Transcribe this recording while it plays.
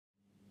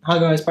Hi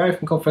guys, Barry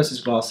from Cold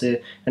Versus Glass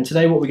here, and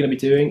today what we're going to be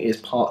doing is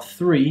part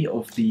 3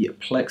 of the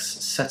Plex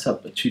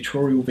setup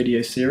tutorial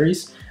video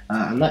series,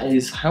 and that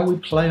is how we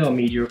play our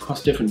media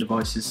across different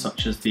devices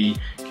such as the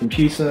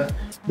computer,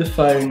 the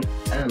phone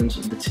and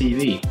the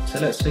TV.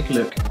 So let's take a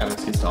look and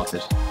let's get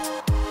started.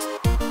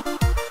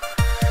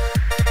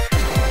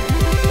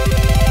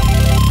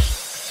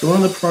 So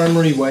one of the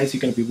primary ways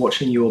you're going to be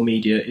watching your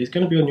media is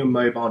going to be on your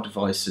mobile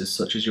devices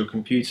such as your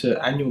computer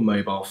and your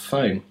mobile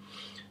phone.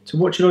 To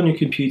watch it on your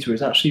computer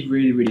is actually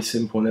really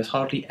simple, and there's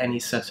hardly any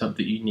setup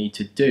that you need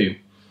to do.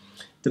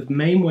 The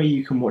main way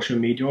you can watch your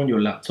media on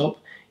your laptop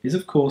is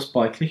of course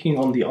by clicking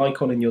on the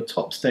icon in your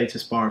top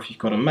status bar if you've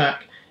got a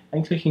Mac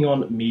and clicking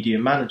on Media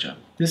Manager.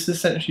 This is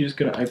essentially just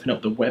going to open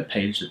up the web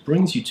page that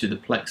brings you to the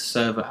Plex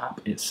server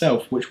app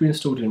itself, which we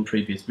installed in a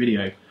previous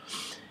video.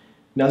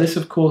 Now this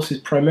of course is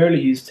primarily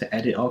used to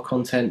edit our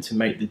content, to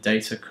make the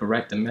data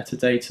correct, the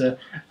metadata,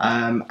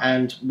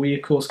 and we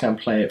of course can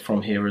play it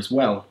from here as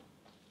well.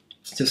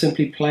 To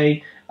simply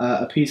play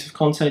a piece of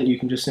content, you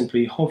can just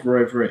simply hover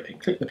over it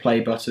and click the play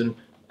button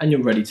and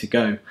you're ready to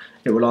go.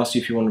 It will ask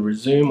you if you want to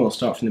resume or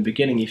start from the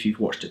beginning if you've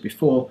watched it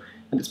before,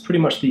 and it's pretty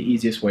much the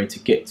easiest way to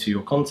get to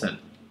your content.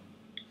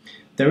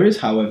 There is,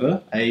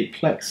 however, a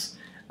Plex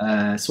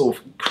sort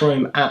of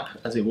Chrome app,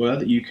 as it were,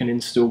 that you can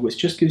install, which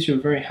just gives you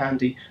a very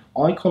handy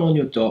icon on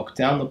your dock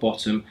down the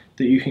bottom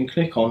that you can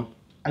click on,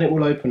 and it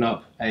will open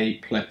up a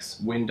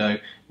Plex window.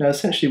 Now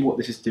essentially what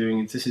this is doing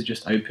is this is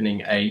just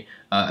opening a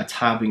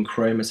tab in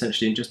Chrome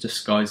essentially and just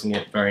disguising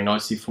it very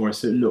nicely for us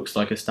so it looks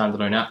like a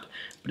standalone app,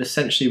 but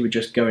essentially we're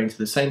just going to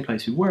the same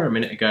place we were a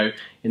minute ago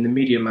in the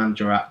Media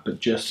Manager app, but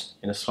just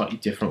in a slightly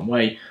different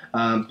way.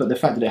 But the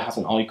fact that it has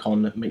an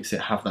icon makes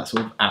it have that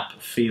sort of app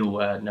feel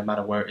no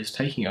matter where it is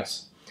taking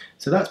us.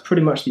 So that's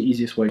pretty much the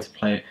easiest way to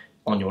play it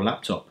on your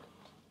laptop.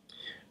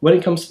 When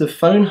it comes to the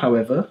phone,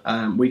 however,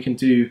 we can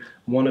do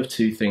one of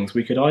two things.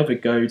 We could either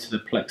go to the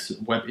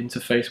Plex web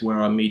interface where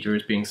our media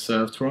is being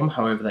served from,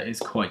 however that is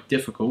quite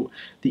difficult.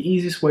 The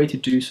easiest way to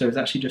do so is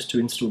actually just to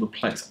install the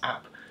Plex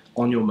app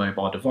on your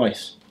mobile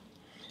device.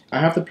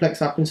 I have the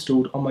Plex app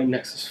installed on my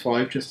Nexus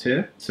 5 just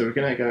here, so we're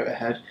going to go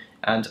ahead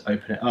and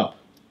open it up.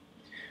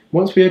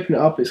 Once we open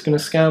it up, it's going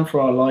to scan for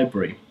our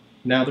library.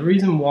 Now the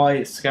reason why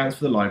it scans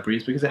for the library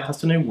is because it has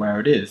to know where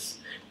it is.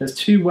 There's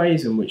two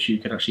ways in which you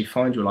can actually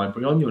find your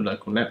library on your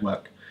local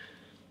network.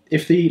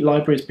 If the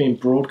library is being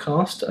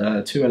broadcast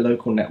to a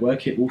local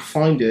network, it will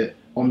find it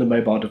on the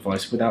mobile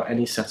device without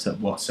any setup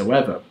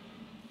whatsoever.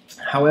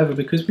 However,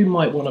 because we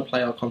might want to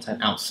play our content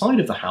outside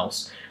of the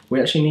house,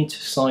 we actually need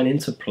to sign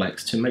into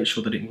Plex to make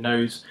sure that it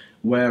knows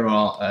where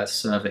our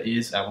server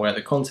is and where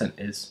the content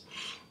is.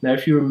 Now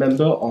if you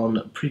remember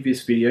on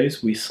previous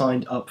videos we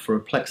signed up for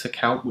a Plex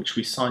account which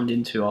we signed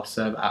into our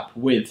server app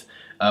with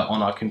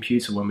on our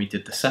computer when we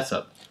did the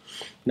setup.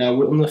 Now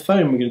on the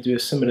phone we're going to do a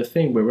similar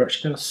thing where we're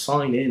actually going to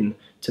sign in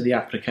to the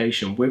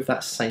application with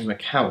that same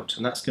account,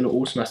 and that's going to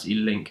automatically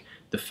link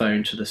the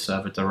phone to the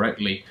server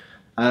directly.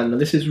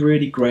 And this is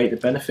really great. The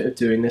benefit of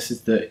doing this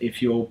is that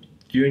if you're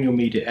viewing your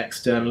media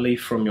externally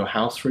from your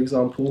house, for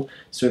example,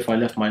 so if I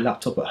left my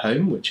laptop at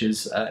home, which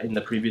is in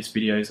the previous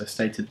videos I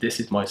stated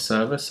this is my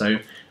server, so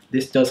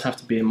this does have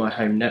to be in my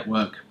home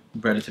network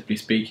relatively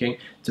speaking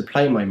to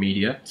play my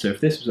media. So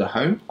if this was at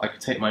home, I could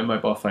take my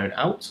mobile phone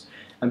out,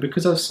 and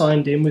because I've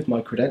signed in with my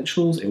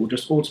credentials, it will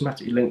just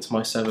automatically link to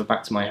my server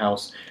back to my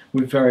house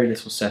with very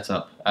little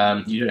setup.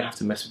 You don't have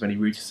to mess with any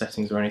router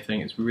settings or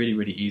anything. It's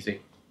really easy.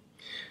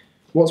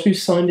 Once we've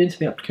signed into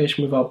the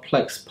application with our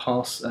Plex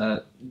Pass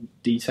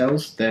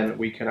details, then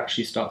we can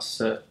actually start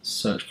to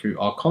search through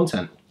our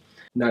content.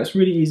 Now it's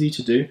really easy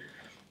to do.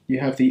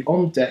 You have the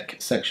on deck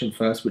section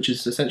first, which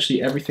is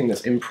essentially everything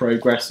that's in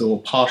progress or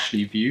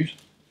partially viewed.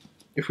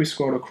 If we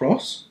scroll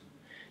across,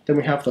 then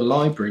we have the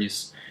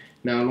libraries.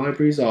 Now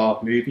libraries are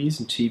movies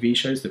and TV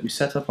shows that we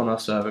set up on our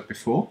server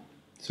before,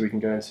 so we can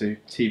go into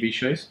TV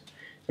shows,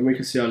 and we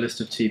can see our list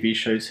of TV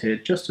shows here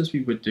just as we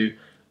would do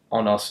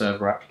on our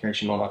server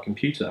application on our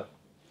computer.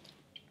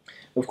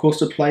 Of course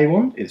to play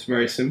one, it's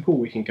very simple.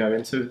 We can go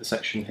into the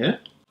section here.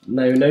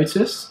 Now you'll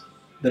notice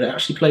that it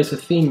actually plays the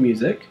theme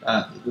music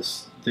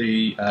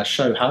the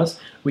show has.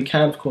 We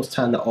can of course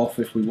turn that off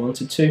if we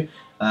wanted to,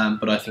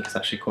 but I think it's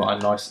actually quite a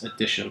nice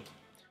addition.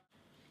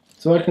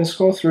 So I can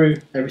scroll through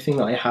everything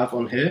that I have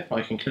on here.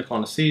 I can click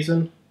on a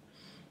season,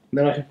 and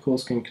then I of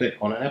course can click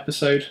on an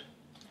episode,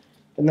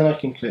 and then I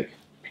can click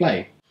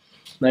play.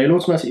 Now you'll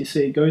automatically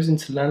see it goes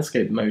into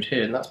landscape mode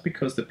here, and that's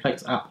because the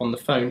Plex app on the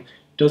phone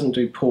doesn't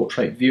do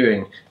portrait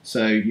viewing,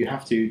 so you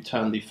have to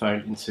turn the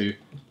phone into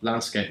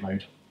landscape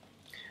mode.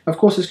 Of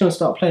course it's going to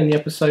start playing the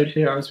episode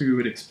here as we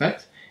would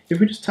expect. If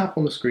we just tap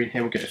on the screen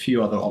here, we'll get a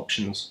few other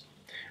options.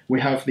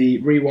 We have the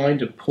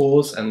rewind and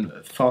pause and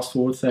fast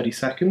forward 30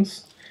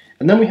 seconds.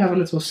 And then we have a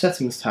little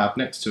settings tab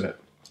next to it.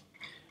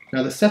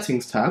 Now the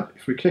settings tab,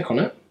 if we click on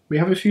it, we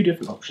have a few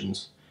different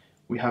options.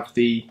 We have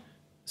the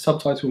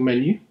subtitle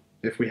menu,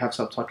 if we have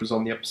subtitles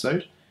on the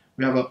episode.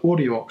 We have our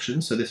audio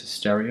option, so this is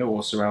stereo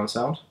or surround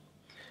sound.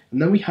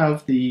 And then we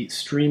have the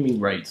streaming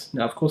rate.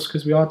 Now of course,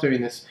 because we are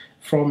doing this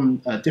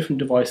from a different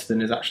device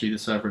than is actually the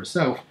server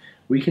itself,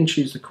 we can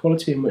choose the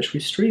quality in which we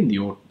stream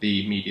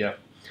the media.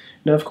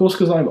 Now, of course,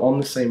 because I'm on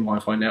the same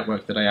Wi-Fi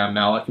network that I am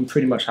now, I can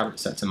pretty much have it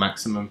set to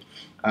maximum.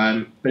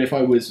 But if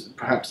I was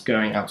perhaps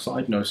going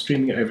outside and I was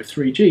streaming it over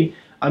 3G,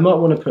 I might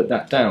want to put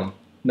that down.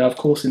 Now, of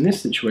course, in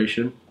this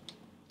situation,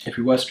 if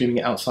we were streaming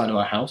it outside of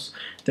our house,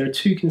 there are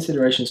two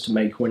considerations to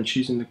make when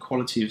choosing the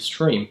quality of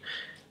stream.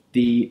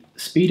 The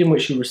speed in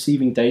which you're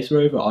receiving data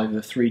over either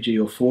 3G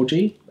or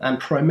 4G, and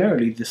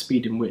primarily the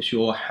speed in which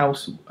your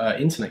house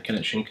internet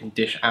connection can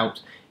dish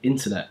out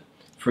internet.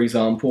 For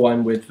example,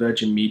 I'm with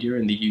Virgin Media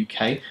in the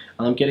UK, and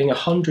I'm getting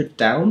 100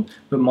 down,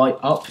 but my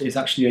up is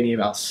actually only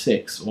about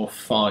 6 or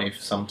 5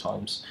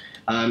 sometimes.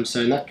 So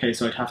in that case,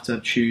 I'd have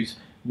to choose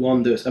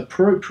one that's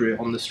appropriate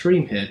on the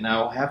stream here.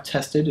 Now, I have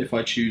tested if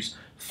I choose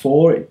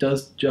 4, it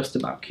does just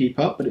about keep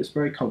up, but it's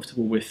very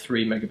comfortable with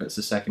 3 megabits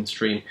a second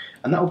stream,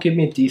 and that will give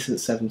me a decent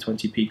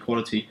 720p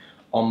quality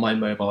on my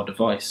mobile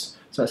device.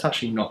 So it's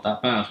actually not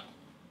that bad.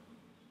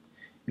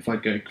 If I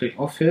go click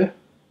off here,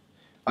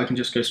 I can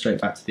just go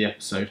straight back to the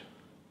episode.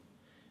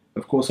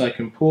 Of course, I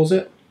can pause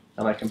it,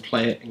 and I can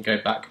play it and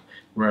go back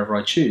wherever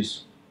I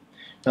choose.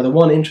 Now, the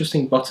one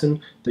interesting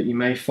button that you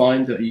may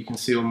find that you can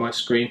see on my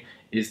screen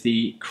is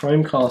the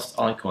Chromecast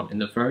icon in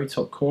the very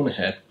top corner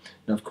here.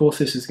 Now, of course,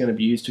 this is going to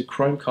be used to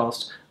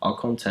Chromecast our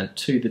content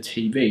to the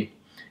TV.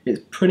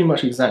 It's pretty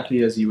much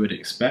exactly as you would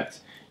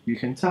expect. You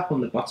can tap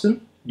on the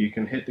button, you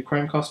can hit the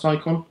Chromecast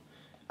icon,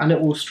 and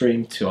it will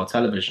stream to our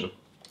television.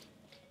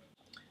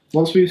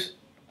 Once we've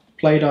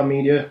played our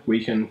media,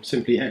 we can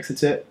simply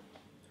exit it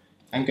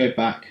and go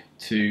back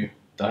to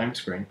the home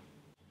screen.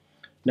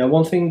 Now,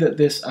 one thing that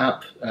this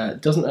app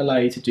doesn't allow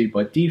you to do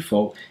by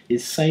default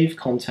is save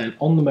content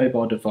on the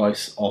mobile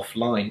device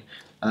offline.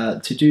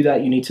 To do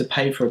that, you need to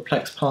pay for a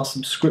Plex Pass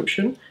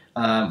subscription,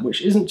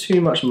 which isn't too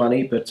much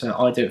money, but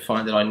I don't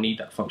find that I need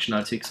that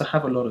functionality because I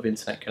have a lot of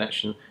internet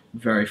connection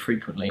very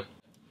frequently.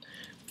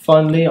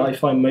 Finally, I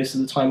find most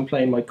of the time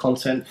playing my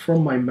content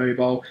from my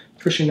mobile,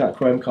 pushing that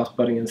Chromecast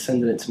button and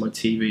sending it to my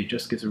TV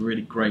just gives a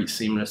really great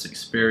seamless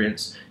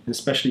experience, and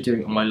especially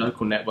doing it on my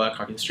local network,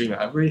 I can stream it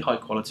at really high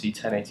quality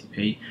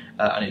 1080p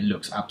and it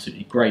looks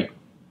absolutely great.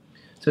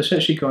 So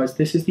essentially, guys,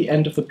 this is the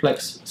end of the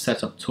Plex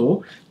setup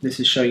tour. This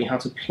is showing you how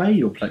to play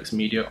your Plex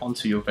media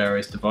onto your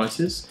various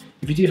devices.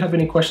 If you do have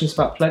any questions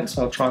about Plex,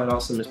 I'll try and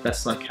answer them as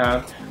best as I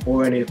can,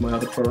 or any of my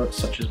other products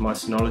such as my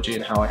Synology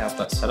and how I have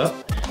that set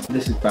up.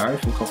 This is Barry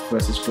from Coffee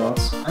vs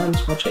Glass, and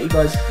I'll check you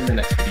guys in the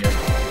next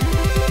video.